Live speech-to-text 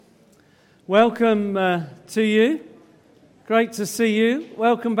Welcome to you. Great to see you.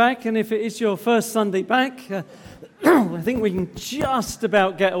 Welcome back. And if it is your first Sunday back, I think we can just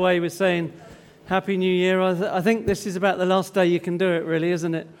about get away with saying Happy New Year. I think this is about the last day you can do it, really,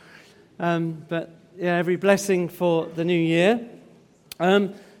 isn't it? But yeah, every blessing for the new year.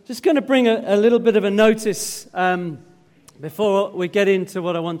 Just going to bring a little bit of a notice before we get into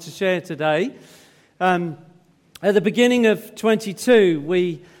what I want to share today. At the beginning of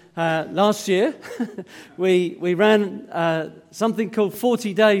 22, last year, we ran something called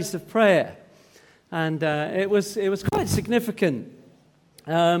 40 Days of Prayer, and it was quite significant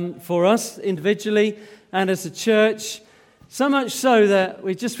for us individually and as a church, so much so that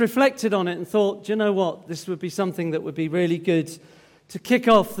we just reflected on it and thought, do you know what, this would be something that would be really good to kick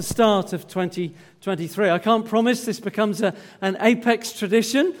off the start of 2023. I can't promise this becomes an apex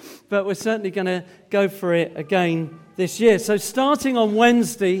tradition, but we're certainly going to go for it again this year. So starting on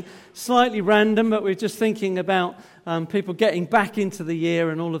Wednesday, slightly random, but we're just thinking about people getting back into the year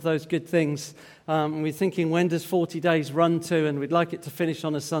and all of those good things. We're thinking, when does 40 days run to? And we'd like it to finish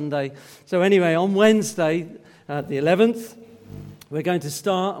on a Sunday. So anyway, on Wednesday, the 11th, we're going to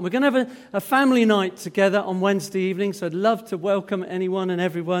start, and we're going to have a family night together on Wednesday evening. So I'd love to welcome anyone and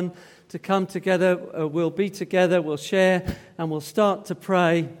everyone to come together. We'll be together, we'll share, and we'll start to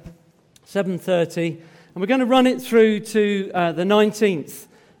pray, 7:30. And we're going to run it through to the 19th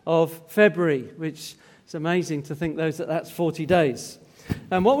of February, which is amazing to think that's 40 days.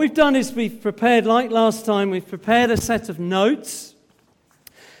 And what we've done is we've prepared, like last time, we've prepared a set of notes.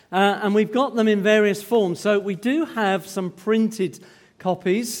 And we've got them in various forms. So we do have some printed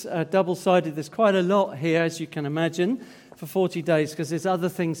copies, double-sided. There's quite a lot here, as you can imagine, for 40 days, because there's other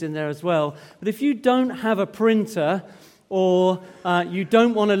things in there as well. But if you don't have a printer, or you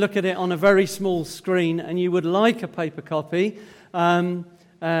don't want to look at it on a very small screen, and you would like a paper copy,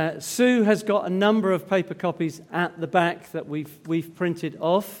 Sue has got a number of paper copies at the back that we've printed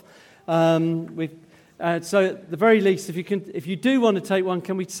off. So at the very least, if you do want to take one,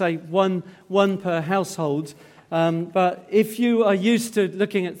 can we say one per household? But if you are used to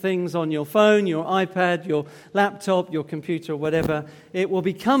looking at things on your phone, your iPad, your laptop, your computer, or whatever, it will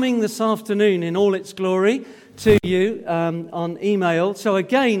be coming this afternoon in all its glory to you on email. So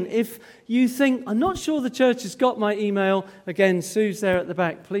again, if you think, I'm not sure the church has got my email, again, Sue's there at the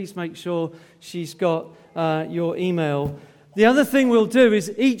back. Please make sure she's got your email. The other thing we'll do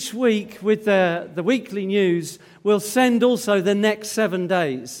is each week with the weekly news, we'll send also the next 7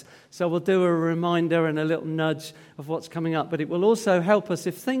 days. So we'll do a reminder and a little nudge of what's coming up. But it will also help us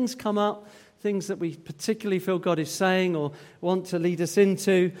if things come up, things that we particularly feel God is saying or want to lead us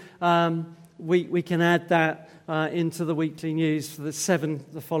into, we can add that into the weekly news for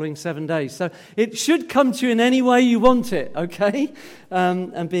the following 7 days. So it should come to you in any way you want it, okay?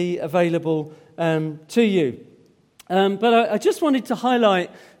 And be available to you. But I just wanted to highlight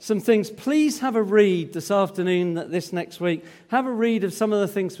some things. Please have a read this afternoon, this next week. Have a read of some of the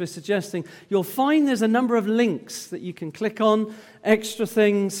things we're suggesting. You'll find there's a number of links that you can click on, extra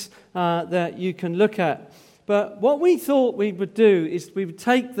things that you can look at. But what we thought we would do is we would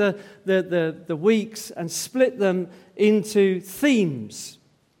take the weeks and split them into themes.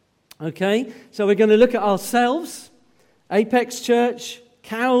 Okay? So we're going to look at ourselves, Apex Church,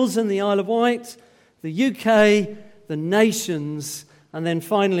 Cowes and the Isle of Wight, the UK, the nations, and then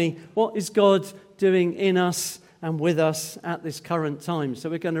finally, what is God doing in us and with us at this current time? So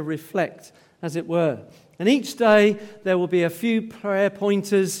we're going to reflect, as it were. And each day, there will be a few prayer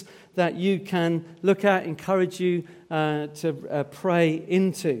pointers that you can look at, encourage you to pray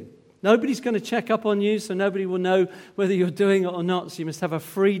into. Nobody's going to check up on you, so nobody will know whether you're doing it or not. So you must have a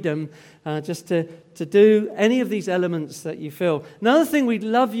freedom just to do any of these elements that you feel. Another thing we'd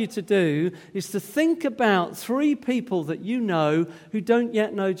love you to do is to think about 3 people that you know who don't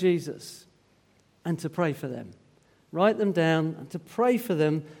yet know Jesus and to pray for them. Write them down and to pray for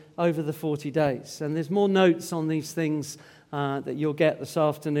them over the 40 days. And there's more notes on these things that you'll get this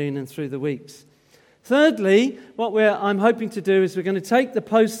afternoon and through the weeks. Thirdly, what I'm hoping to do is we're going to take the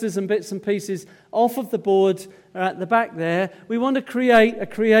posters and bits and pieces off of the board at the back there. We want to create a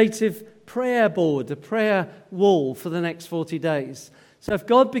creative prayer board, a prayer wall for the next 40 days. So if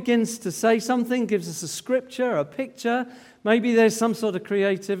God begins to say something, gives us a scripture, a picture, maybe there's some sort of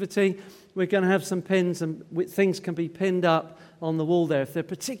creativity, we're going to have some pins and things can be pinned up on the wall there. If there are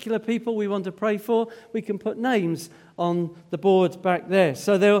particular people we want to pray for, we can put names on the board back there.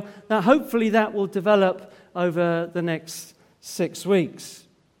 So hopefully that will develop over the next 6 weeks.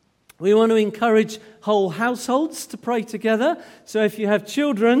 We want to encourage whole households to pray together. So if you have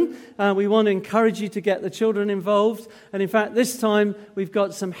children, we want to encourage you to get the children involved. And in fact, this time we've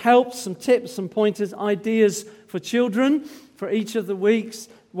got some help, some tips, some pointers, ideas for children for each of the weeks,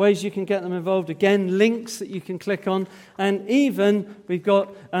 ways you can get them involved. Again, links that you can click on. And even we've got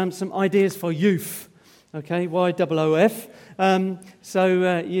some ideas for youth. Okay, YOOF.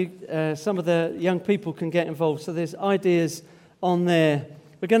 Some of the young people can get involved. So there's ideas on there.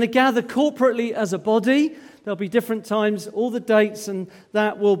 We're going to gather corporately as a body. There'll be different times. All the dates and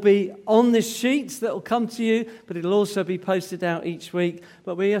that will be on this sheet that will come to you, but it'll also be posted out each week.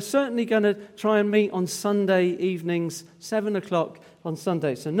 But we are certainly going to try and meet on Sunday evenings, 7 o'clock on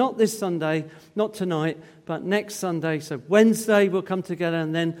Sunday. So not this Sunday, not tonight, but next Sunday. So Wednesday we'll come together,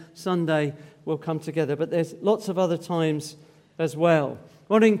 and then Sunday we'll come together. But there's lots of other times as well.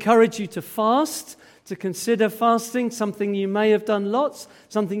 I want to encourage you to fast, to consider fasting, something you may have done lots,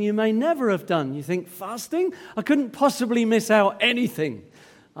 something you may never have done. You think, fasting? I couldn't possibly miss out anything.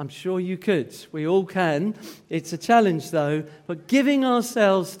 I'm sure you could. We all can. It's a challenge, though. But giving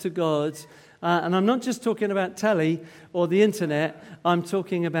ourselves to God, and I'm not just talking about telly or the internet, I'm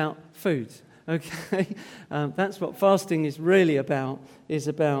talking about food. Okay? That's what fasting is really about, is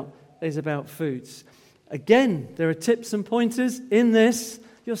about foods. Again, there are tips and pointers in this.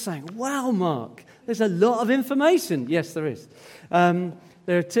 You're saying, wow, Mark, there's a lot of information. Yes, there is. There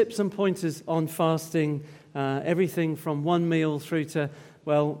are tips and pointers on fasting, everything from one meal through to,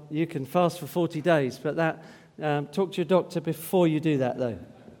 well, you can fast for 40 days, but talk to your doctor before you do that, though.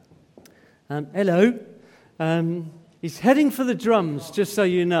 Hello. He's heading for the drums, just so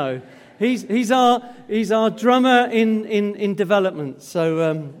you know. He's our drummer in development,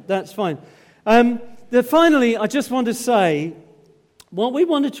 so that's fine. Finally, I just want to say, what we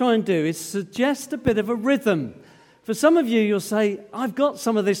want to try and do is suggest a bit of a rhythm. For some of you, you'll say, I've got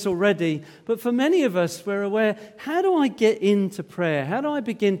some of this already. But for many of us, we're aware, how do I get into prayer? How do I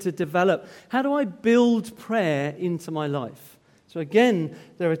begin to develop? How do I build prayer into my life? So again,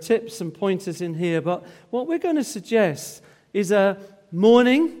 there are tips and pointers in here. But what we're going to suggest is a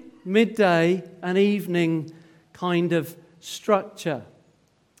morning, midday, and evening kind of structure.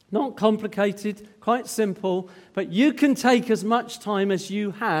 Not complicated, quite simple, but you can take as much time as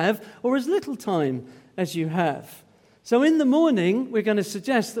you have or as little time as you have. So in the morning, we're going to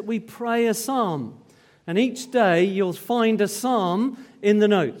suggest that we pray a psalm. And each day, you'll find a psalm in the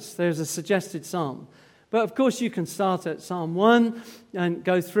notes. There's a suggested psalm. But of course, you can start at Psalm 1 and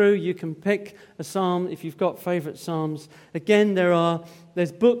go through. You can pick a psalm if you've got favourite psalms. Again,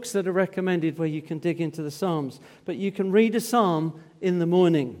 there's books that are recommended where you can dig into the psalms. But you can read a psalm in the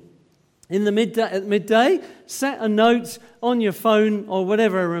morning. At midday, set a note on your phone or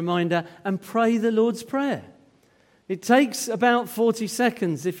whatever, a reminder, and pray the Lord's Prayer. It takes about 40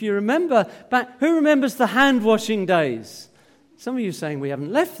 seconds. If you remember back, who remembers the hand washing days? Some of you are saying we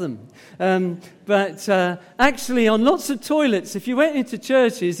haven't left them. But actually, on lots of toilets, if you went into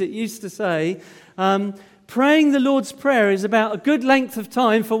churches, it used to say, praying the Lord's Prayer is about a good length of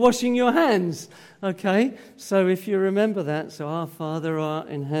time for washing your hands. Okay, so if you remember that, so our Father art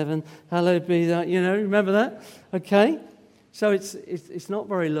in heaven, hallowed be that, remember that? Okay, so it's not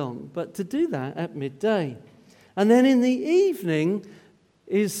very long, but to do that at midday. And then in the evening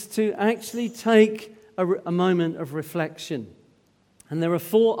is to actually take a moment of reflection. And there are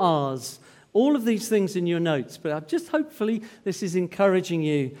 4 R's, all of these things in your notes, but hopefully this is encouraging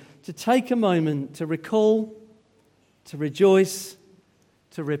you to take a moment to recall, to rejoice,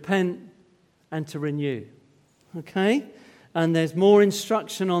 to repent, and to renew. Okay? And there's more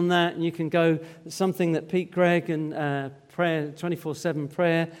instruction on that, and you can go, something that Pete Gregg and prayer, 24/7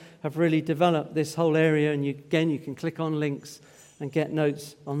 prayer have really developed this whole area, and you can click on links and get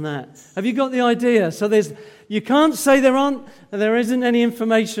notes on that. Have you got the idea? So you can't say there isn't any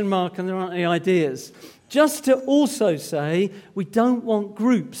information, Mark, and there aren't any ideas. Just to also say, we don't want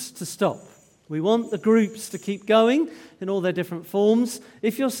groups to stop. We want the groups to keep going in all their different forms.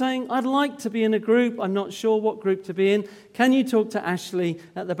 If you're saying, I'd like to be in a group, I'm not sure what group to be in, can you talk to Ashley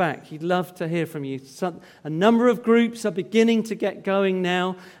at the back? He'd love to hear from you. So, a number of groups are beginning to get going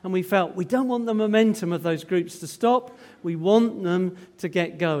now, and we felt we don't want the momentum of those groups to stop. We want them to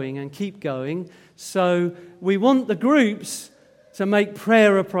get going and keep going. So we want the groups to make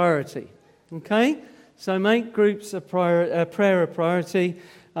prayer a priority. Okay? So make groups prayer a priority.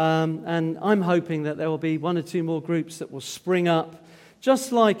 And I'm hoping that there will be 1 or 2 more groups that will spring up.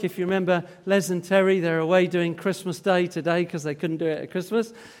 Just like, if you remember, Les and Terry, they're away doing Christmas Day today because they couldn't do it at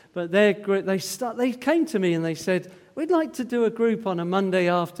Christmas. But they came to me and they said, we'd like to do a group on a Monday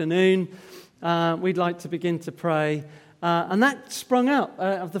afternoon. We'd like to begin to pray. And that sprung out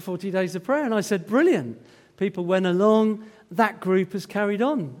of the 40 days of prayer. And I said, brilliant. People went along. That group has carried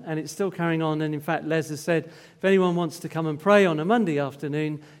on, and it's still carrying on. And in fact, Les has said, if anyone wants to come and pray on a Monday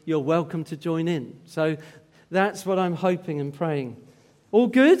afternoon, you're welcome to join in. So that's what I'm hoping and praying. All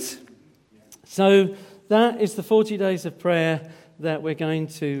good? So that is the 40 days of prayer that we're going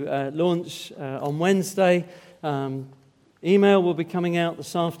to launch on Wednesday. Email will be coming out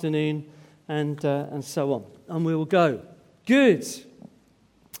this afternoon, and so on. And we will go. Good.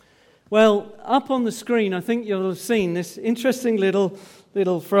 Well, up on the screen, I think you'll have seen this interesting little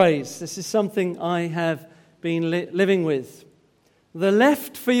phrase. This is something I have been living with. The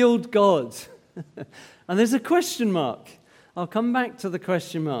left field God. And there's a question mark. I'll come back to the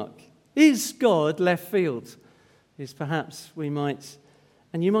question mark. Is God left field? Is perhaps we might,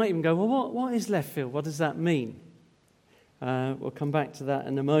 and you might even go, well, what is left field? What does that mean? We'll come back to that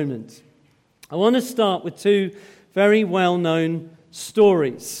in a moment. I want to start with two very well-known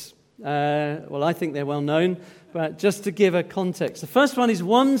stories. Well, I think they're well known, but just to give a context. The first one is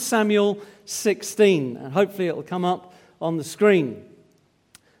 1 Samuel 16, and hopefully it will come up on the screen.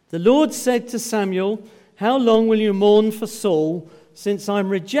 The Lord said to Samuel, "How long will you mourn for Saul, since I'm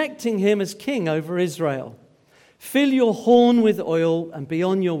rejecting him as king over Israel? Fill your horn with oil and be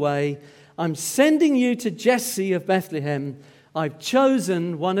on your way. I'm sending you to Jesse of Bethlehem. I've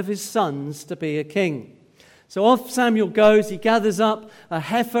chosen one of his sons to be a king." So off Samuel goes. He gathers up a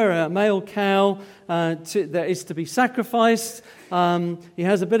heifer, a male cow that is to be sacrificed. He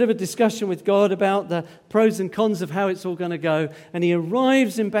has a bit of a discussion with God about the pros and cons of how it's all going to go. And he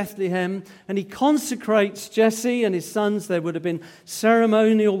arrives in Bethlehem and he consecrates Jesse and his sons. There would have been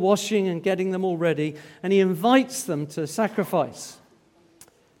ceremonial washing and getting them all ready. And he invites them to sacrifice.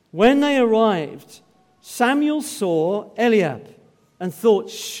 When they arrived, Samuel saw Eliab and thought,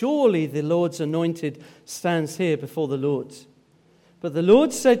 surely the Lord's anointed stands here before the Lord. But the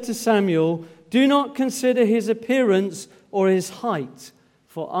Lord said to Samuel, do not consider his appearance or his height,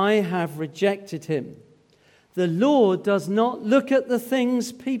 for I have rejected him. The Lord does not look at the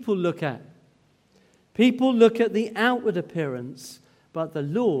things people look at. People look at the outward appearance, but the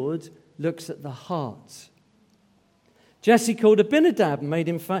Lord looks at the heart. Jesse called Abinadab and made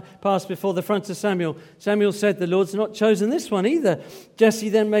him pass before the front of Samuel. Samuel said, the Lord's not chosen this one either. Jesse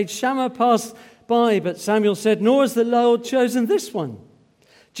then made Shammah pass by, but Samuel said, nor has the Lord chosen this one.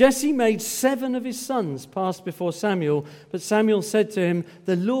 Jesse made 7 of his sons pass before Samuel, but Samuel said to him,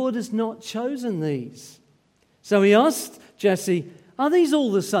 the Lord has not chosen these. So he asked Jesse, are these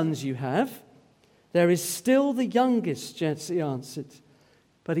all the sons you have? There is still the youngest, Jesse answered,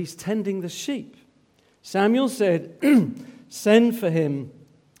 but he's tending the sheep. Samuel said, send for him.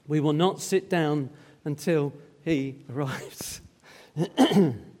 We will not sit down until he arrives.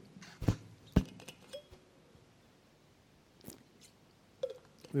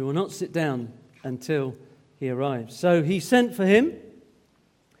 We will not sit down until he arrives. So he sent for him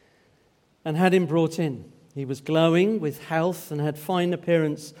and had him brought in. He was glowing with health and had fine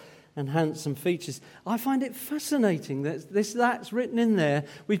appearance and handsome features. I find it fascinating that that's written in there.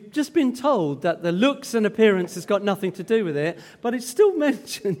 We've just been told that the looks and appearance has got nothing to do with it, but it's still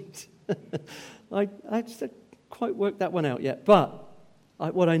mentioned. I just haven't quite worked that one out yet. But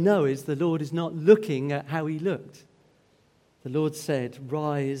what I know is the Lord is not looking at how he looked. The Lord said,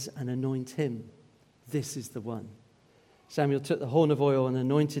 rise and anoint him. This is the one. Samuel took the horn of oil and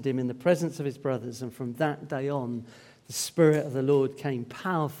anointed him in the presence of his brothers, and from that day on, the Spirit of the Lord came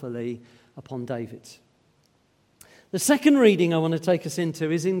powerfully upon David. The second reading I want to take us into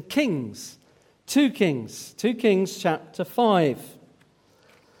is in Kings. 2 Kings chapter 5.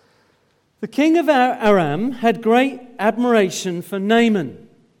 The king of Aram had great admiration for Naaman,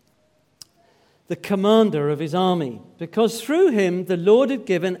 the commander of his army, because through him the Lord had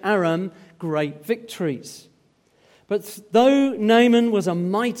given Aram great victories. But though Naaman was a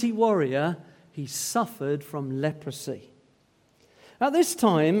mighty warrior, he suffered from leprosy. At this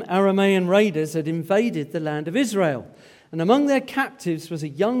time, Aramean raiders had invaded the land of Israel, and among their captives was a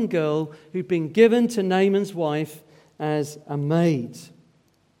young girl who'd been given to Naaman's wife as a maid.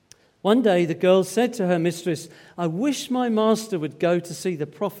 One day the girl said to her mistress, I wish my master would go to see the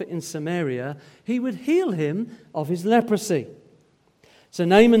prophet in Samaria. He would heal him of his leprosy. So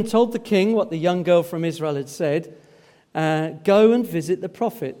Naaman told the king what the young girl from Israel had said. Go and visit the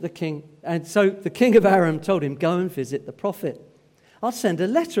prophet, the king. And so the king of Aram told him, go and visit the prophet. I'll send a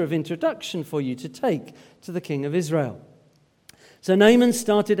letter of introduction for you to take to the king of Israel. So Naaman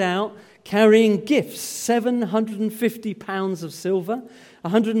started out carrying gifts, 750 pounds of silver,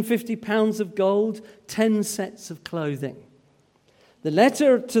 150 pounds of gold, 10 sets of clothing. The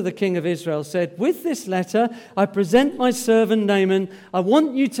letter to the king of Israel said, "With this letter I present my servant Naaman. I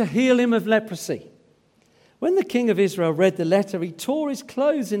want you to heal him of leprosy." When the king of Israel read the letter, he tore his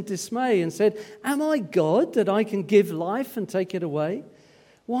clothes in dismay and said, "Am I God that I can give life and take it away?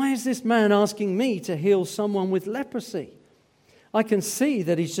 Why is this man asking me to heal someone with leprosy? I can see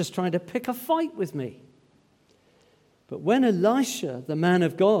that he's just trying to pick a fight with me." But when Elisha, the man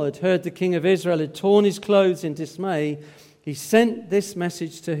of God, heard the king of Israel had torn his clothes in dismay, he sent this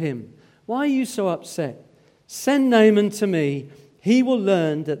message to him: "Why are you so upset? Send Naaman to me. He will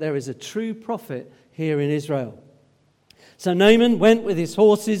learn that there is a true prophet here in Israel." So Naaman went with his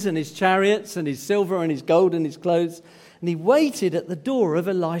horses and his chariots and his silver and his gold and his clothes, and he waited at the door of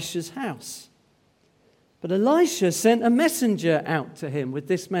Elisha's house. But Elisha sent a messenger out to him with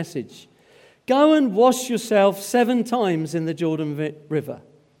this message: "Go and wash yourself 7 times in the Jordan River.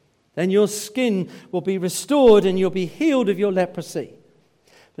 Then your skin will be restored and you'll be healed of your leprosy."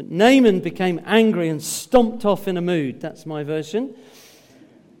 But Naaman became angry and stomped off in a mood. That's my version.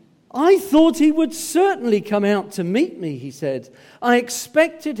 "I thought he would certainly come out to meet me," he said. "I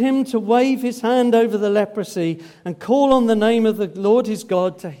expected him to wave his hand over the leprosy and call on the name of the Lord his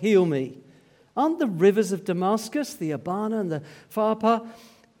God to heal me. Aren't the rivers of Damascus, the Abana and the Pharpar,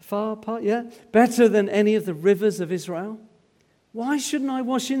 better than any of the rivers of Israel? Why shouldn't I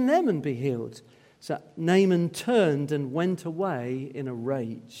wash in them and be healed?" So Naaman turned and went away in a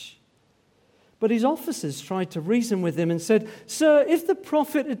rage. But his officers tried to reason with him and said, "Sir, if the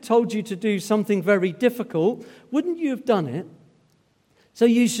prophet had told you to do something very difficult, wouldn't you have done it? So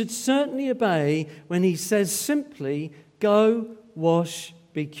you should certainly obey when he says simply, 'Go, wash,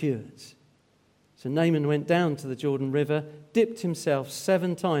 be cured.'" So Naaman went down to the Jordan River, dipped himself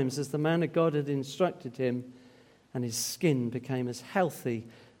 7 times as the man of God had instructed him, and his skin became as healthy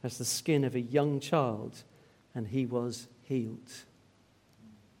as the skin of a young child, and he was healed.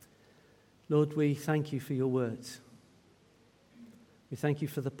 Lord, we thank you for your word. We thank you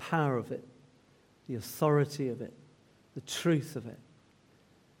for the power of it, the authority of it, the truth of it.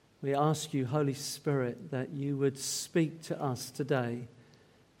 We ask you, Holy Spirit, that you would speak to us today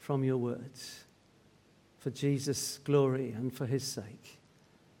from your words, for Jesus' glory and for his sake.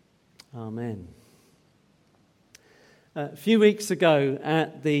 Amen. A few weeks ago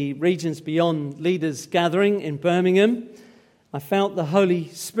at the Regions Beyond Leaders Gathering in Birmingham, I felt the Holy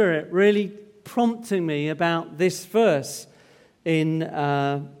Spirit really prompting me about this verse in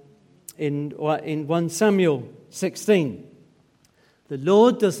 1 Samuel 16. The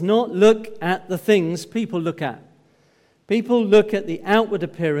Lord does not look at the things people look at. People look at the outward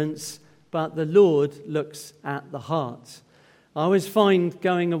appearance, but the Lord looks at the heart. I always find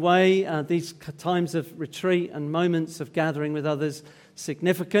going away, these times of retreat and moments of gathering with others,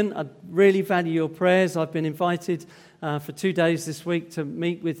 significant. I really value your prayers. I've been invited for 2 days this week to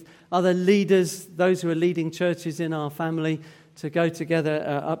meet with other leaders, those who are leading churches in our family, to go together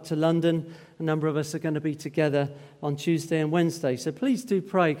up to London. A number of us are going to be together on Tuesday and Wednesday. So please do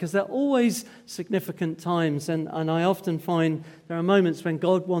pray, because they're always significant times. And I often find there are moments when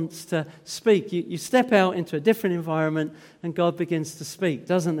God wants to speak. You step out into a different environment and God begins to speak,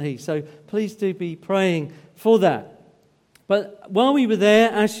 doesn't he? So please do be praying for that. But while we were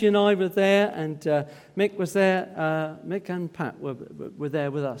there, Ashley and I were there, and Mick was there. Mick and Pat were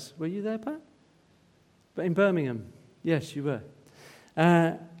there with us. Were you there, Pat? But in Birmingham. Yes, you were.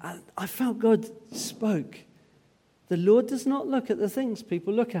 I felt God spoke. The Lord does not look at the things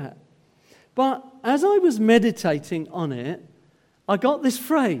people look at. But as I was meditating on it, I got this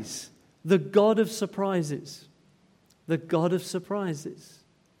phrase, the God of surprises. The God of surprises.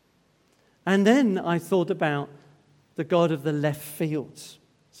 And then I thought about the God of the left fields.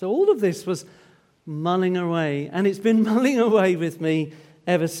 So all of this was mulling away, and it's been mulling away with me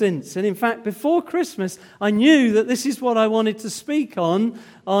ever since. And in fact, before Christmas, I knew that this is what I wanted to speak on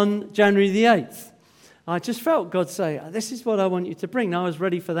January the 8th. I just felt God say, this is what I want you to bring. Now I was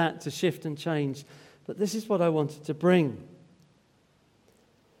ready for that to shift and change, but this is what I wanted to bring.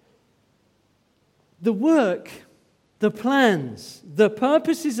 The work, the plans, the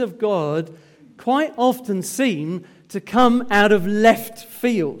purposes of God quite often seem to come out of left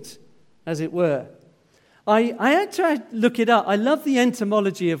field, as it were. I had to look it up. I love the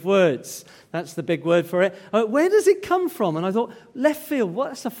etymology of words. That's the big word for it. Where does it come from? And I thought, left field,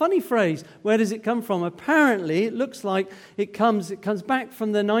 that's a funny phrase. Where does it come from? Apparently, it looks like it comes back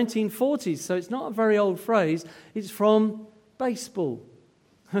from the 1940s, so it's not a very old phrase. It's from baseball.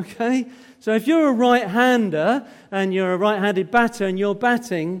 Okay? So if you're a right-hander and you're a right-handed batter and you're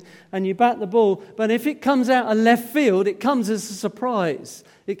batting and you bat the ball, but if it comes out of left field, it comes as a surprise.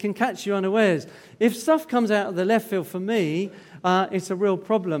 It can catch you unawares. If stuff comes out of the left field for me, it's a real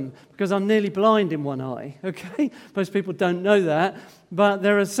problem because I'm nearly blind in one eye, okay? Most people don't know that. But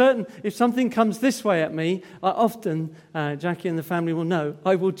there are certain, if something comes this way at me, I often, Jackie and the family will know,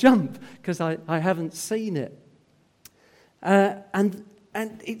 I will jump because I haven't seen it. And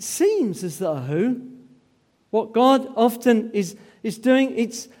it seems as though what God often is doing,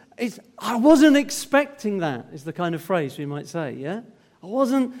 it's I wasn't expecting that, is the kind of phrase we might say, yeah? I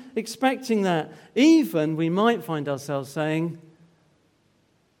wasn't expecting that. Even we might find ourselves saying,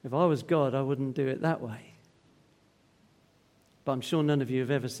 if I was God, I wouldn't do it that way. But I'm sure none of you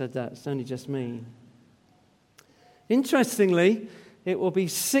have ever said that. It's only just me. Interestingly, it will be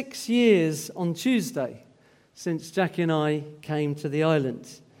 6 years on Tuesday since Jackie and I came to the island.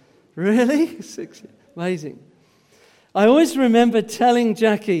 Really? 6 years. Amazing. I always remember telling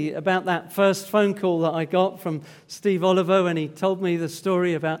Jackie about that first phone call that I got from Steve Oliver when he told me the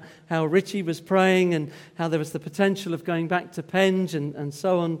story about how Richie was praying and how there was the potential of going back to Penge and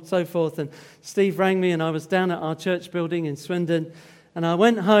so on and so forth. And Steve rang me and I was down at our church building in Swindon. And I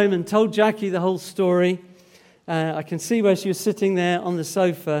went home and told Jackie the whole story. I can see where she was sitting there on the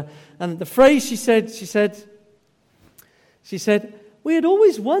sofa. And the phrase she said, we had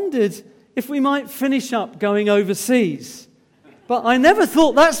always wondered if we might finish up going overseas. But I never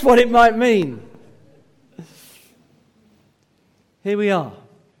thought that's what it might mean. Here we are,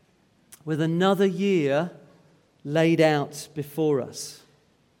 with another year laid out before us.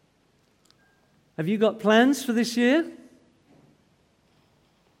 Have you got plans for this year?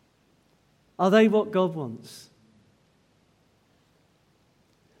 Are they what God wants?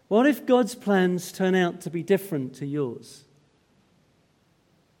 What if God's plans turn out to be different to yours?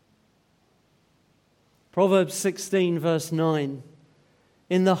 Proverbs 16, verse 9.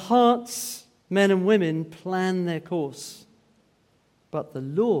 In the hearts, men and women plan their course, but the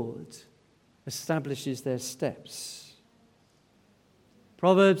Lord establishes their steps.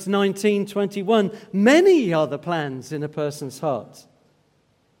 Proverbs 19:21. Many are the plans in a person's heart,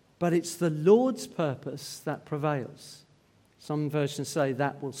 but it's the Lord's purpose that prevails. Some versions say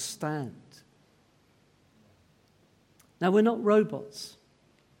that will stand. Now, we're not robots.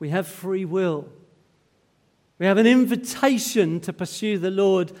 We have free will. We have an invitation to pursue the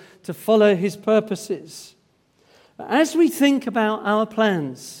Lord, to follow His purposes. As we think about our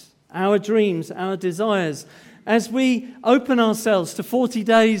plans, our dreams, our desires, as we open ourselves to 40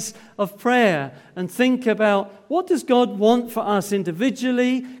 days of prayer and think about what does God want for us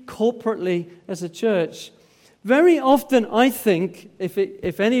individually, corporately, as a church, very often I think,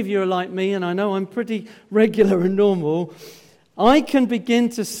 if any of you are like me, and I know I'm pretty regular and normal, I can begin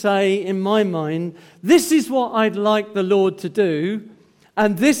to say in my mind, this is what I'd like the Lord to do,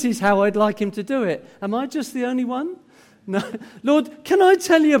 and this is how I'd like Him to do it. Am I just the only one? No. Lord, can I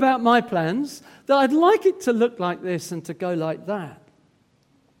tell you about my plans? That I'd like it to look like this and to go like that.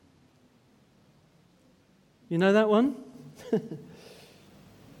 You know that one?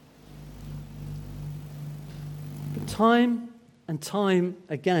 But time and time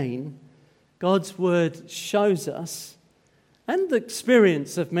again, God's Word shows us, and the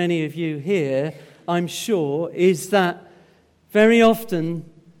experience of many of you here, I'm sure, is that very often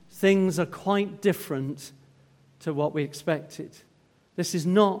things are quite different to what we expected. This is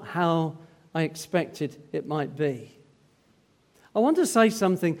not how I expected it might be. I want to say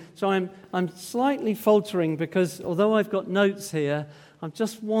something, so I'm slightly faltering because although I've got notes here, I'm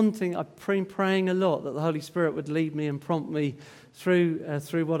praying a lot that the Holy Spirit would lead me and prompt me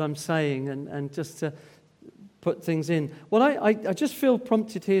through what I'm saying and just to put things in. Well, I just feel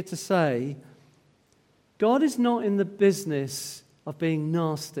prompted here to say, God is not in the business of being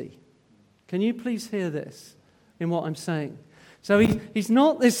nasty. Can you please hear this in what I'm saying? So he's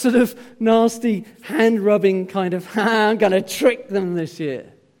not this sort of nasty hand-rubbing kind of, I'm going to trick them this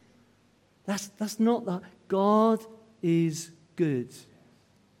year. That's not that. God is good.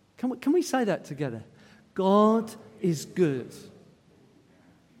 Can we say that together? God is good.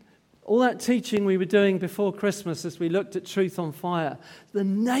 All that teaching we were doing before Christmas as we looked at Truth on Fire, the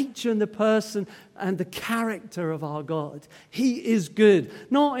nature and the person and the character of our God. He is good,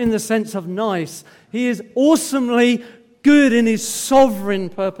 not in the sense of nice. He is awesomely good in His sovereign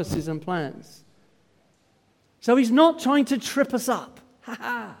purposes and plans. So He's not trying to trip us up.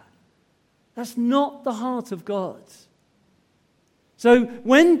 That's not the heart of God. So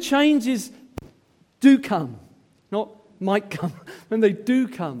when changes do come, not might come, when they do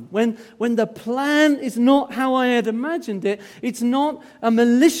come, when the plan is not how I had imagined it, it's not a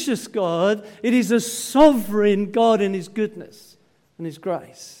malicious God, it is a sovereign God in His goodness and His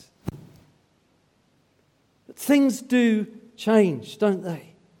grace. But things do change, don't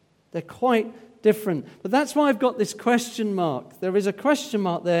they? They're quite different. But that's why I've got this question mark. There is a question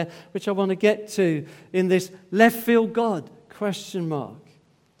mark there, which I want to get to in this left field God, question mark.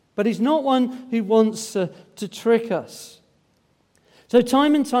 But he's not one who wants to trick us. So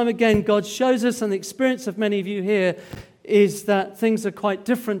time and time again, God shows us, and the experience of many of you here is that things are quite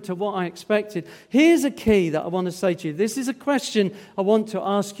different to what I expected. Here's a key that I want to say to you. This is a question I want to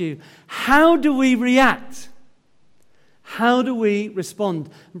ask you. How do we react? How do we respond?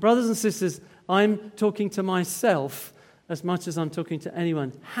 And brothers and sisters, I'm talking to myself as much as I'm talking to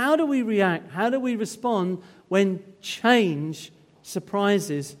anyone. How do we react? How do we respond when change,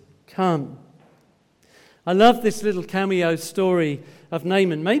 surprises come? I love this little cameo story of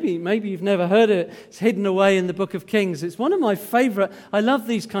Naaman. Maybe you've never heard it. It's hidden away in the book of Kings. It's one of my favorite. I love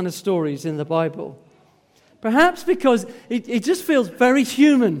these kind of stories in the Bible. Perhaps because it just feels very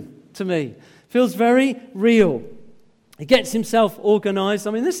human to me. Feels very real. He gets himself organized.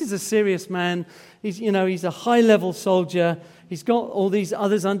 I mean, this is a serious man. He's a high-level soldier. He's got all these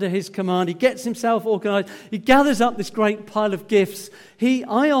others under his command. He gets himself organized. He gathers up this great pile of gifts.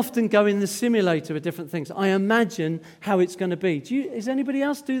 I often go in the simulator with different things. I imagine how it's going to be. Does anybody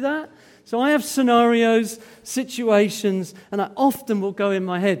else do that? So I have scenarios, situations, and I often will go in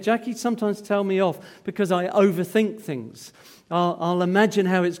my head. Jackie sometimes tells me off because I overthink things. I'll imagine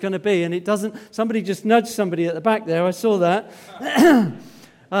how it's going to be, and it doesn't. Somebody just nudged somebody at the back there. I saw that.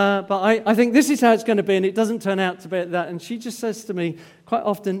 But I think this is how it's going to be, and it doesn't turn out to be that. And she just says to me quite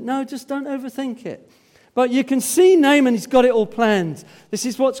often, no, just don't overthink it. But you can see Naaman, he's got it all planned. This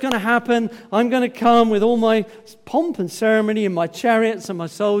is what's going to happen. I'm going to come with all my pomp and ceremony and my chariots and my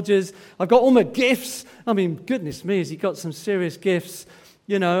soldiers. I've got all my gifts. I mean, goodness me, has he got some serious gifts.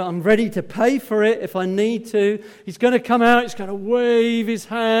 I'm ready to pay for it if I need to. He's going to come out. He's going to wave his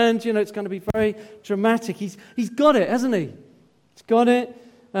hand. It's going to be very dramatic. He's got it, hasn't he? He's got it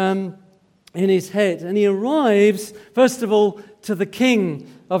in his head. And he arrives, first of all, to the king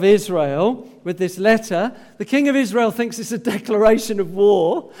of Israel with this letter. The king of Israel thinks it's a declaration of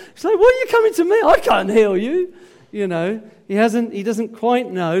war. He's like, "What are you coming to me? I can't heal you." He doesn't quite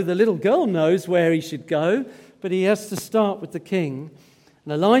know. The little girl knows where he should go, but he has to start with the king.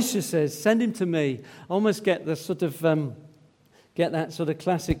 And Elisha says, "Send him to me." I almost get the sort of get that sort of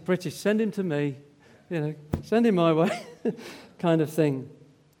classic British, "Send him to me," send him my way, kind of thing.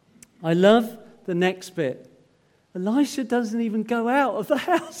 I love the next bit. Elisha doesn't even go out of the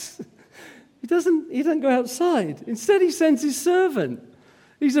house. He doesn't go outside. Instead, he sends his servant.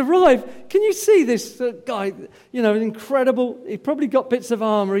 He's arrived. Can you see this guy? Incredible. He's probably got bits of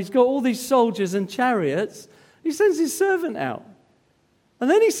armor. He's got all these soldiers and chariots. He sends his servant out. And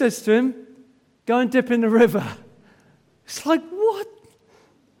then he says to him, "Go and dip in the river." It's like, what?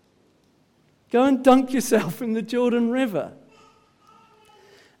 Go and dunk yourself in the Jordan River.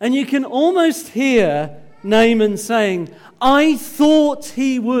 And you can almost hear Naaman saying, "I thought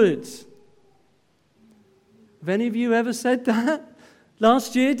he would." Have any of you ever said that?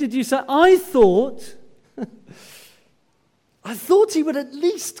 Last year, did you say, "I thought he would at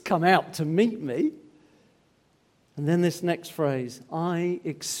least come out to meet me"? And then this next phrase, "I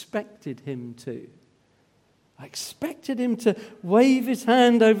expected him to." I expected him to wave his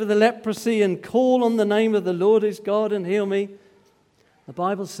hand over the leprosy and call on the name of the Lord his God and heal me. The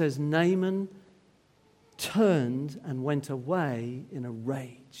Bible says Naaman turned and went away in a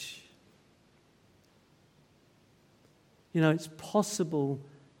rage. It's possible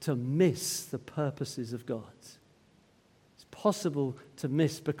to miss the purposes of God. It's possible to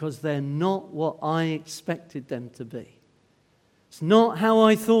miss because they're not what I expected them to be. It's not how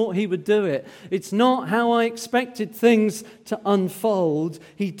I thought he would do it. It's not how I expected things to unfold.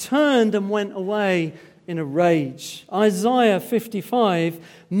 He turned and went away in a rage. Isaiah 55,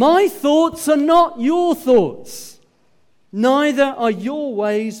 "My thoughts are not your thoughts, neither are your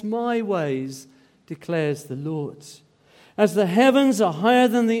ways my ways, declares the Lord. As the heavens are higher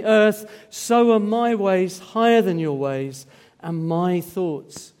than the earth, so are my ways higher than your ways, and my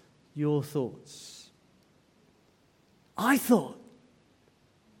thoughts your thoughts." I thought,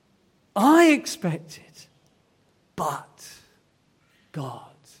 I expected, but God.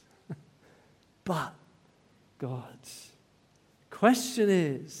 But God. Question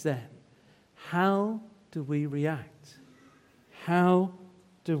is then, how do we react? How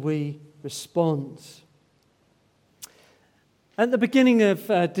do we respond? At the beginning of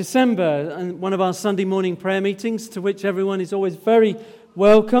December, one of our Sunday morning prayer meetings, to which everyone is always very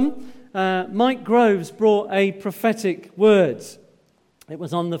welcome, Mike Groves brought a prophetic word. It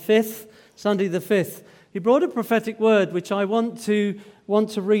was on the 5th, Sunday the 5th. He brought a prophetic word which I want to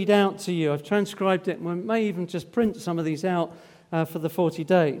read out to you. I've transcribed it, and we may even just print some of these out for the 40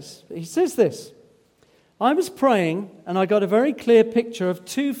 days. He says this: I was praying and I got a very clear picture of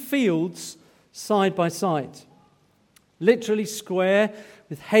two fields side by side, literally square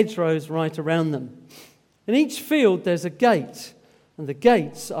with hedgerows right around them. In each field there's a gate, and the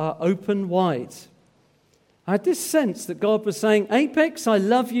gates are open wide. I had this sense that God was saying, Apex, I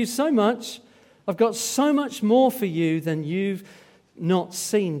love you so much. I've got so much more for you than you've not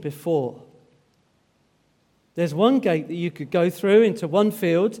seen before. There's one gate that you could go through into one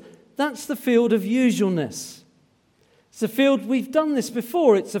field. That's the field of usualness. It's a field, we've done this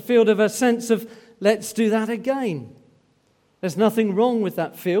before. It's a field of a sense of, let's do that again. There's nothing wrong with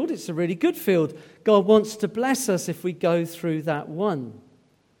that field. It's a really good field. God wants to bless us if we go through that one.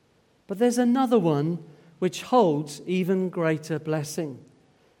 But there's another one which holds even greater blessing.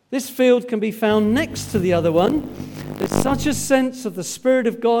 This field can be found next to the other one. There's such a sense of the Spirit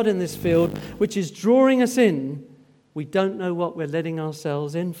of God in this field, which is drawing us in. We don't know what we're letting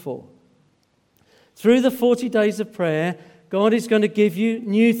ourselves in for. Through the 40 days of prayer, God is going to give you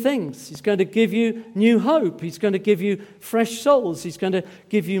new things. He's going to give you new hope. He's going to give you fresh souls. He's going to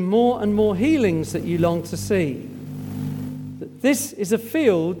give you more and more healings that you long to see. This is a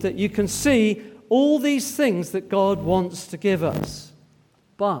field that you can see all these things that God wants to give us.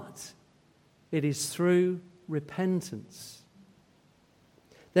 But it is through repentance.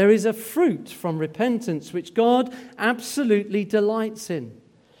 There is a fruit from repentance which God absolutely delights in.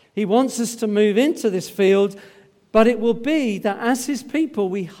 He wants us to move into this field, but it will be that as His people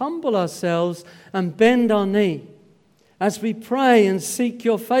we humble ourselves and bend our knee as we pray and seek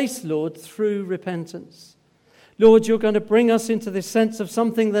your face, Lord, through repentance. Lord, you're going to bring us into this sense of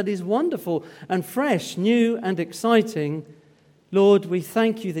something that is wonderful and fresh, new and exciting. Lord, we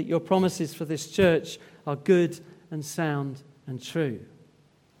thank you that your promises for this church are good and sound and true.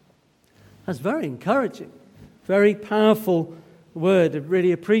 That's very encouraging, very powerful word. I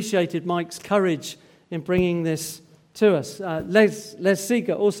really appreciated Mike's courage in bringing this to us. Les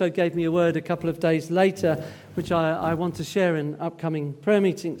Seeger also gave me a word a couple of days later, which I want to share in upcoming prayer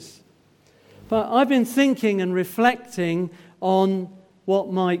meetings. But I've been thinking and reflecting on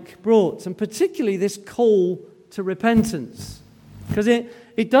what Mike brought, and particularly this call to repentance. Because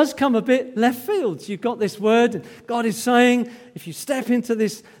it does come a bit left field. You've got this word, and God is saying, if you step into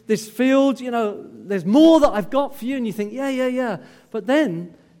this field, you know, there's more that I've got for you. And you think, yeah. But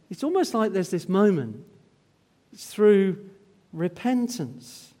then, it's almost like there's this moment. It's through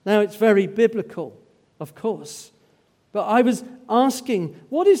repentance. Now, it's very biblical, of course. But I was asking,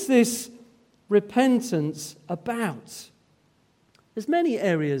 what is this repentance about? There's many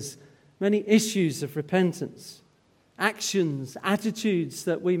areas, many issues of repentance. Actions, attitudes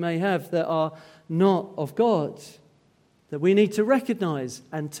that we may have that are not of God, that we need to recognize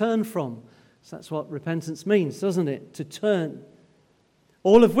and turn from. So that's what repentance means, doesn't it? To turn.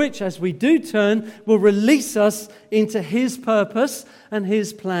 All of which, as we do turn, will release us into His purpose and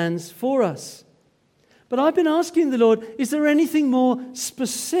His plans for us. But I've been asking the Lord, is there anything more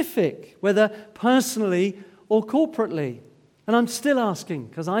specific, whether personally or corporately? And I'm still asking,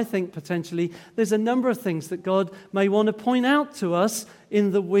 because I think potentially there's a number of things that God may want to point out to us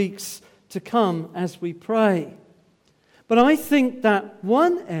in the weeks to come as we pray. But I think that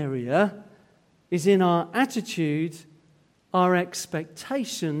one area is in our attitude, our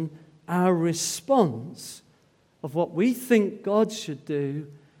expectation, our response of what we think God should do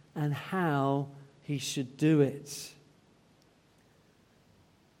and how He should do it.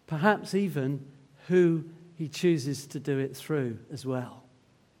 Perhaps even who He chooses to do it through as well.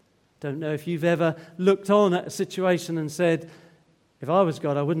 Don't know if you've ever looked on at a situation and said, if I was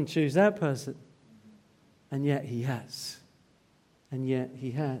God, I wouldn't choose that person. And yet He has. And yet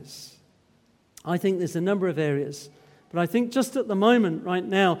He has. I think there's a number of areas. But I think just at the moment, right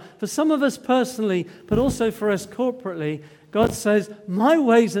now, for some of us personally, but also for us corporately, God says, my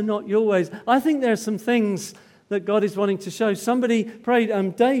ways are not your ways. I think there are some things that God is wanting to show. Somebody prayed,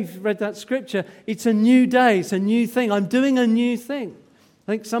 Dave read that scripture, it's a new day, it's a new thing. I'm doing a new thing.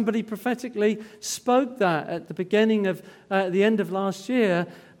 I think somebody prophetically spoke that at the beginning of, the end of last year,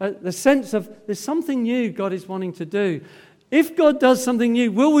 the sense of there's something new God is wanting to do. If God does something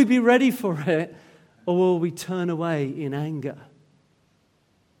new, will we be ready for it, or will we turn away in anger?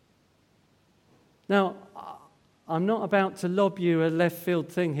 Now, I'm not about to lob you a left field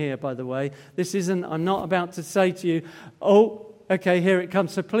thing here, by the way. I'm not about to say to you, oh, okay, here it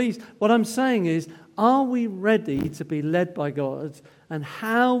comes. So please, what I'm saying is, are we ready to be led by God? And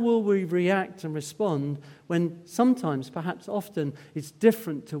how will we react and respond when sometimes, perhaps often, it's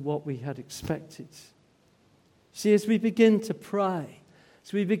different to what we had expected? See, as we begin to pray,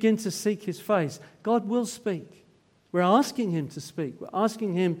 as we begin to seek His face, God will speak. We're asking him to speak. We're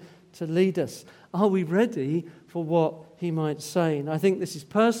asking him to lead us. Are we ready for what he might say? And I think this is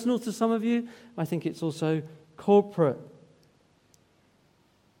personal to some of you. I think it's also corporate.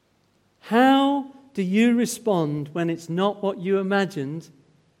 How do you respond when it's not what you imagined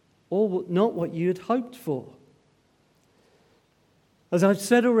or not what you had hoped for? As I've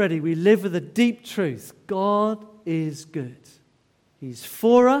said already, we live with a deep truth. God is good. He's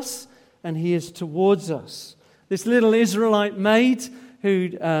for us and he is towards us. This little Israelite maid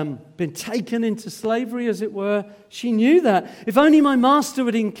who'd been taken into slavery, as it were, she knew that. If only my master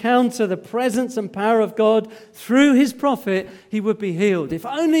would encounter the presence and power of God through his prophet, he would be healed. If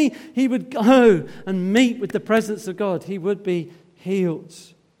only he would go and meet with the presence of God, he would be healed.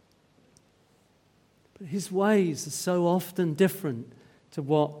 But his ways are so often different to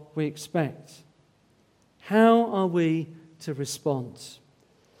what we expect. How are we to respond?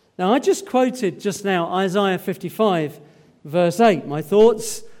 Now, I just quoted just now Isaiah 55, verse 8. My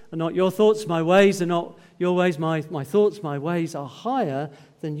thoughts are not your thoughts, my ways are not your ways, my thoughts, my ways are higher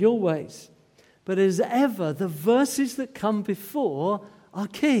than your ways. But as ever, the verses that come before are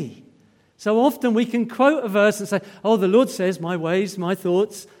key. So often we can quote a verse and say, oh, the Lord says, my ways, my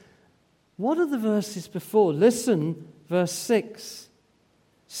thoughts. What are the verses before? Listen, verse 6.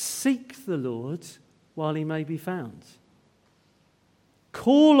 Seek the Lord while he may be found.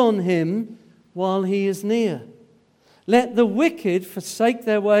 Call on him while he is near. Let the wicked forsake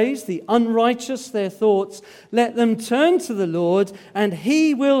their ways, the unrighteous their thoughts. Let them turn to the Lord, and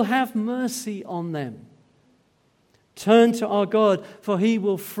he will have mercy on them. Turn to our God, for he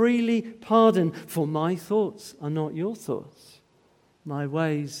will freely pardon. For my thoughts are not your thoughts. My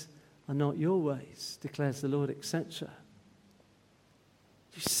ways are not your ways, declares the Lord, etc.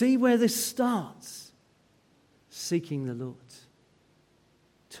 You see where this starts? Seeking the Lord.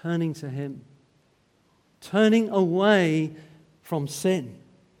 Turning to him. Turning away from sin.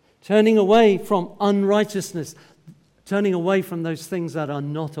 Turning away from unrighteousness. Turning away from those things that are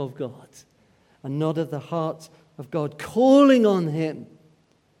not of God. And not of the heart of God. Calling on him.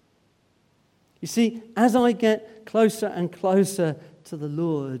 You see, as I get closer and closer to the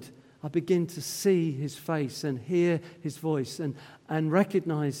Lord, I begin to see his face and hear his voice and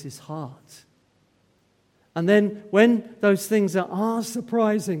recognize his heart. And then when those things that are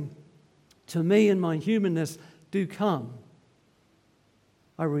surprising to me and my humanness do come,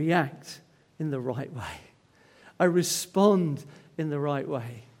 I react in the right way. I respond in the right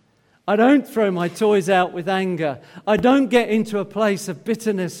way. I don't throw my toys out with anger. I don't get into a place of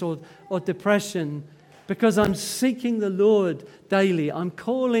bitterness or depression because I'm seeking the Lord daily. I'm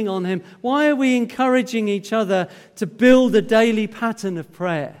calling on him. Why are we encouraging each other to build a daily pattern of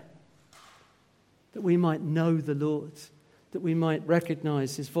prayer? That we might know the Lord, that we might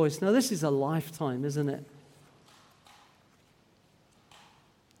recognize his voice. Now, this is a lifetime, isn't it?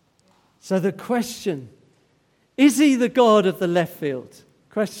 So the question, is he the God of the left field?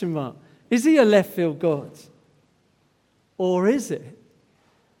 Question mark. Is he a left field God? Or is it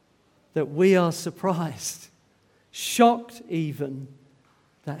that we are surprised, shocked even,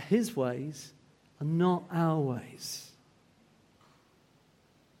 that his ways are not our ways?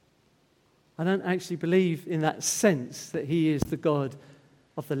 I don't actually believe in that sense that he is the God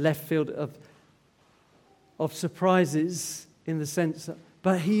of the left field of surprises in the sense that,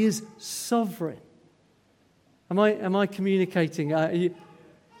 but he is sovereign. Am I communicating?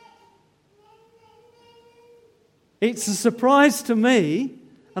 It's a surprise to me,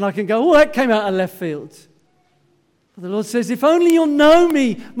 and I can go, oh, that came out of left field. But the Lord says, if only you'll know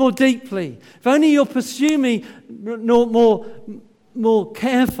me more deeply, if only you'll pursue me more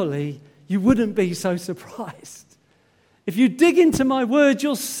carefully, you wouldn't be so surprised. If you dig into my word,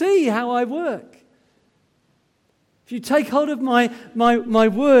 you'll see how I work. If you take hold of my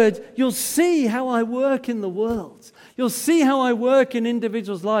word, you'll see how I work in the world. You'll see how I work in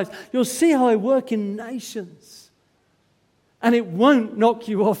individuals' lives. You'll see how I work in nations. And it won't knock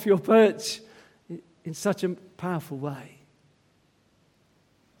you off your perch in such a powerful way.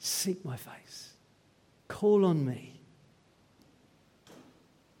 Seek my face. Call on me.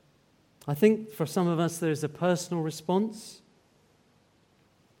 I think for some of us there is a personal response.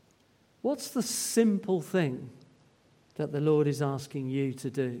 What's the simple thing that the Lord is asking you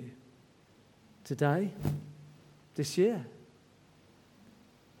to do today, this year?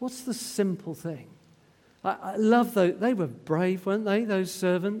 What's the simple thing? I love those. They were brave, weren't they, those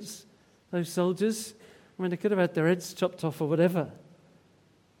servants, those soldiers? I mean, they could have had their heads chopped off or whatever.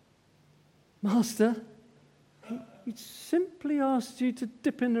 Master, he simply asked you to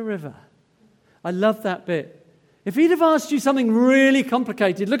dip in the river. I love that bit. If he'd have asked you something really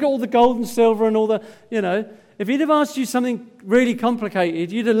complicated, look at all the gold and silver and all the, if he'd have asked you something really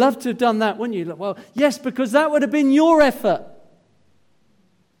complicated, you'd have loved to have done that, wouldn't you? Well, yes, because that would have been your effort.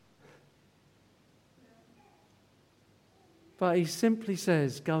 But he simply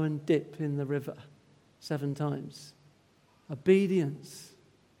says, go and dip in the river 7 times. Obedience.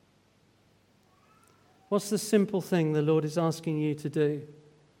 What's the simple thing the Lord is asking you to do?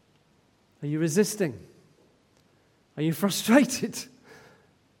 Are you resisting? Are you frustrated?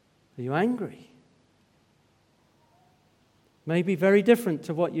 Are you angry? Maybe very different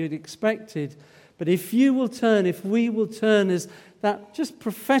to what you'd expected. But if we will turn as that just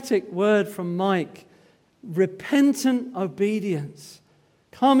prophetic word from Mike, repentant obedience,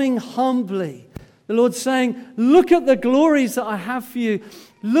 coming humbly. The Lord's saying, look at the glories that I have for you.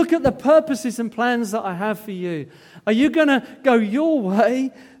 Look at the purposes and plans that I have for you. Are you going to go your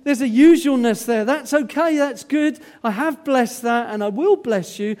way? There's a usualness there. That's okay. That's good. I have blessed that and I will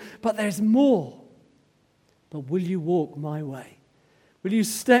bless you. But there's more. But will you walk my way? Will you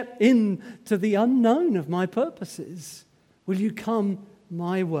step into the unknown of my purposes? Will you come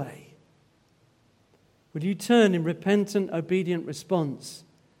my way? Will you turn in repentant, obedient response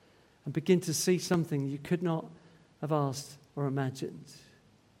and begin to see something you could not have asked or imagined?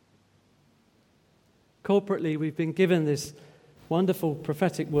 Corporately, we've been given this wonderful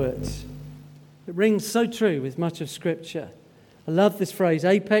prophetic word. It rings so true with much of Scripture. I love this phrase,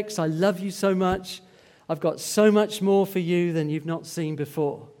 Apex, I love you so much. I've got so much more for you than you've not seen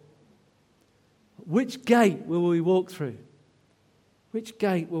before. Which gate will we walk through? Which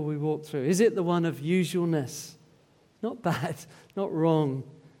gate will we walk through? Is it the one of usualness? Not bad, not wrong,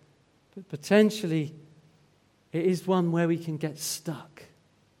 but potentially it is one where we can get stuck,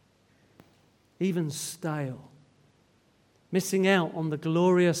 even stale, missing out on the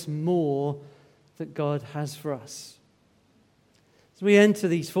glorious more that God has for us. As we enter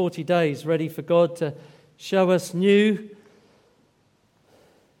these 40 days, ready for God to show us new,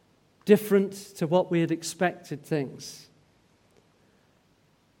 different to what we had expected things.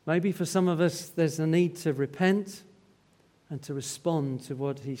 Maybe for some of us, there's a need to repent and to respond to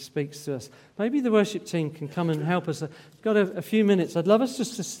what he speaks to us. Maybe the worship team can come and help us. We've got a few minutes. I'd love us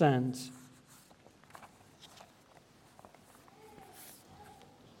just to stand.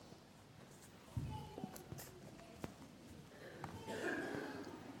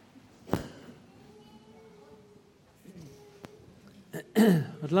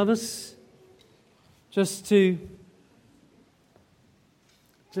 I'd love us just to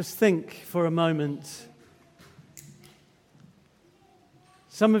think for a moment.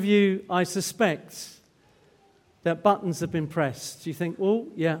 Some of you, I suspect, that buttons have been pressed. You think, well,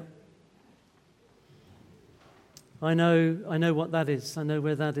 yeah, I know what that is. I know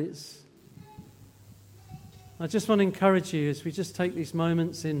where that is. I just want to encourage you as we just take these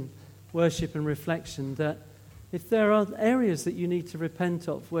moments in worship and reflection that if there are areas that you need to repent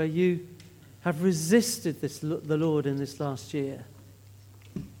of where you have resisted the Lord in this last year,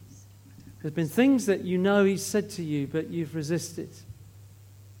 there's been things that you know He's said to you, but you've resisted.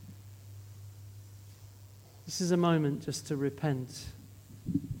 This is a moment just to repent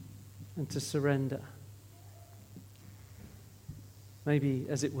and to surrender. Maybe,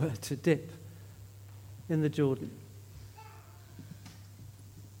 as it were, to dip in the Jordan.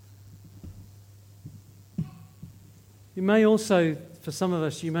 You may also, for some of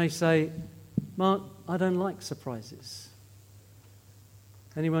us, you may say, Mark, I don't like surprises.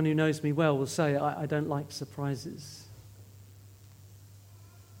 Anyone who knows me well will say, I don't like surprises.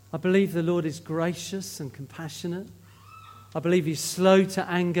 I believe the Lord is gracious and compassionate. I believe He's slow to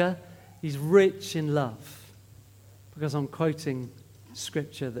anger. He's rich in love. Because I'm quoting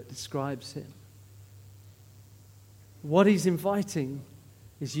Scripture that describes Him. What He's inviting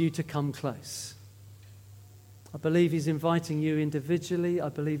is you to come close. I believe He's inviting you individually. I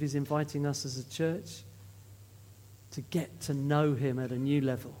believe He's inviting us as a church to get to know Him at a new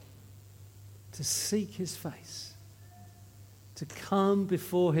level, to seek His face, to come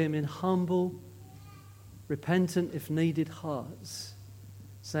before Him in humble, repentant, if needed, hearts,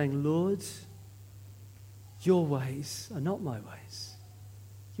 saying, Lord, your ways are not my ways.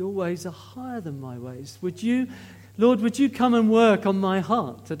 Your ways are higher than my ways. Lord, would you come and work on my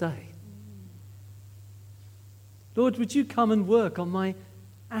heart today? Lord, would you come and work on my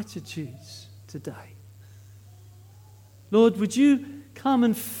attitudes today? Lord, would you come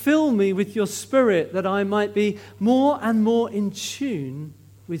and fill me with your Spirit that I might be more and more in tune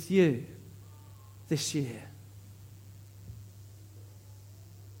with you this year?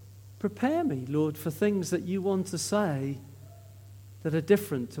 Prepare me, Lord, for things that you want to say that are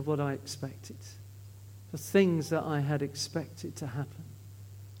different to what I expected. for things that I had expected to happen.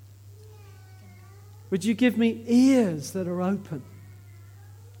 Would you give me ears that are open,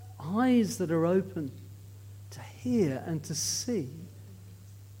 eyes that are open to hear and to see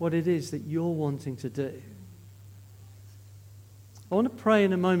what it is that you're wanting to do? I want to pray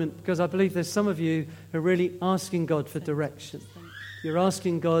in a moment because I believe there's some of you who are really asking God for direction. You're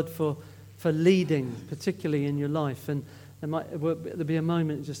asking God for leading, particularly in your life. And there'll be a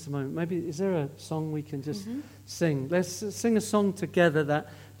moment in just a moment. Maybe, is there a song we can just sing? Let's sing a song together that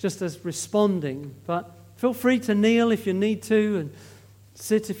just as responding. But feel free to kneel if you need to and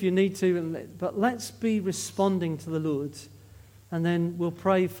sit if you need to. But let's be responding to the Lord. And then we'll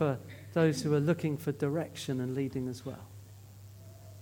pray for those who are looking for direction and leading as well.